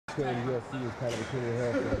USC is kind of a king of the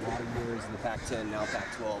hill for a lot of years in the Pac-10, now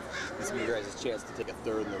Pac-12. This is your guys' chance to take a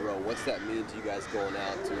third in a row. What's that mean to you guys going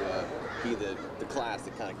out to be the class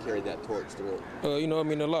that kind of carried that torch through? It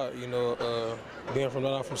means a lot. Being from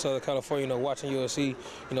Southern California, watching USC,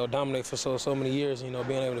 dominate for so many years. Being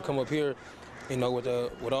able to come up here, with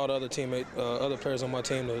all the other teammates, other players on my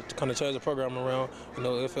team to kind of change the program around,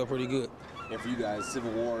 it felt pretty good. And for you guys,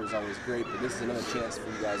 Civil War is always great, but this is another chance for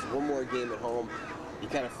you guys. One more game at home. You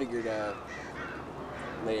kind of figured, I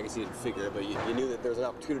guess you didn't figure it, but you knew that there was an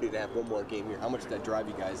opportunity to have one more game here. How much did that drive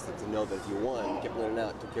you guys to know that if you won, you kept winning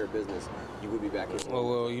out, took care of business, you would be back here?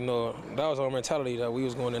 Well, that was our mentality, that we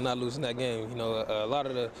was going to not losing that game.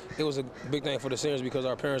 It was a big thing for the seniors because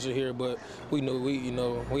our parents are here, but we knew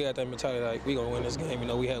we had that mentality like we gonna win this game. We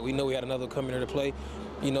know we had another coming here to play.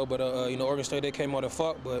 Oregon State, they came out and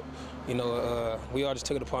fought, but we all just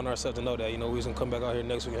took it upon ourselves to know that we was gonna come back out here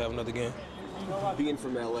next week and have another game. Being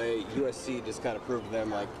from LA, USC just kind of proved to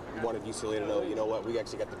them, like, wanted UCLA to know, you know what, we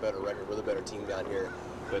actually got the better record, we're the better team down here.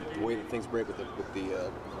 But the way that things break with the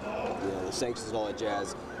sanctions and all that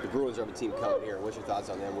jazz, the Bruins are a team coming here. What's your thoughts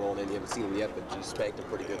on them rolling in? You haven't seen them yet, but you spanked them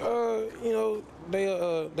pretty good.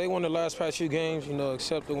 They won the last past few games,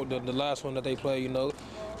 except the last one that they played,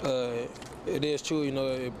 It is true,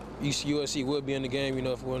 USC would be in the game, if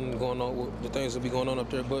it wasn't going on, the things would be going on up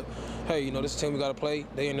there. But hey, this is a team we got to play.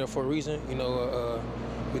 They in there for a reason.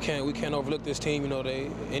 We can't overlook this team.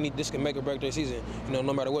 This can make or break their season. No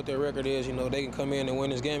matter what their record is, they can come in and win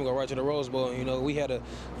this game and go right to the Rose Bowl.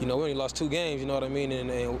 We only lost 2 games. You know what I mean?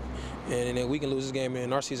 And we can lose this game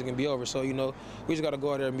and our season can be over. So we just got to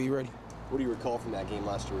go out there and be ready. What do you recall from that game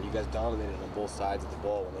last year? You guys dominated on both sides of the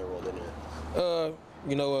ball when they rolled in here.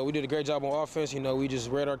 We did a great job on offense. We just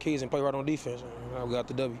read our keys and played right on defense. We got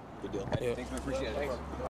the W. Good deal. Hey, yeah. Thanks, man. Appreciate it. Thanks.